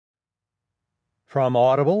From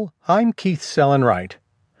Audible, I'm Keith Sellen-Wright.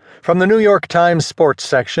 From the New York Times sports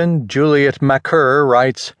section, Juliet Macur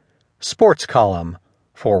writes, Sports Column,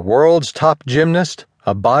 for world's top gymnast,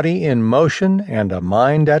 a body in motion and a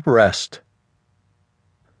mind at rest.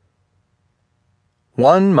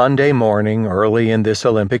 One Monday morning early in this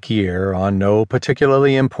Olympic year, on no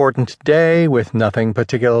particularly important day with nothing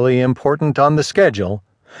particularly important on the schedule,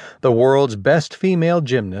 the world's best female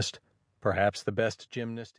gymnast, perhaps the best gymnast